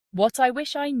What I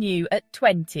wish I knew at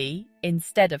 20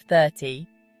 instead of 30.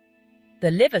 The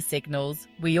liver signals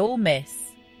we all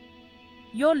miss.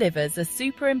 Your liver's a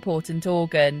super important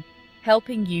organ,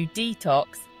 helping you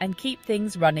detox and keep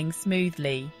things running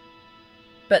smoothly.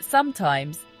 But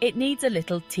sometimes it needs a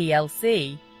little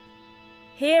TLC.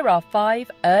 Here are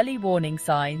 5 early warning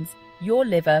signs your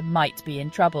liver might be in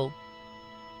trouble.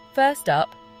 First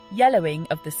up, yellowing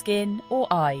of the skin or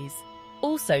eyes,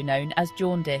 also known as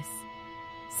jaundice.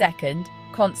 Second,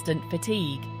 constant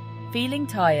fatigue, feeling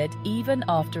tired even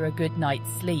after a good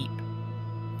night's sleep.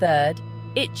 Third,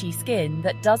 itchy skin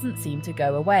that doesn't seem to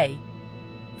go away.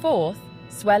 Fourth,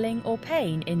 swelling or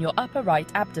pain in your upper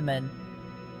right abdomen.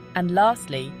 And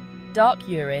lastly, dark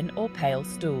urine or pale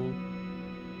stool.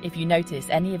 If you notice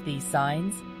any of these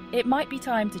signs, it might be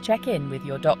time to check in with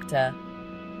your doctor.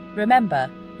 Remember,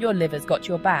 your liver's got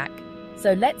your back,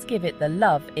 so let's give it the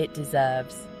love it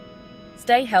deserves.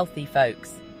 Stay healthy,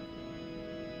 folks.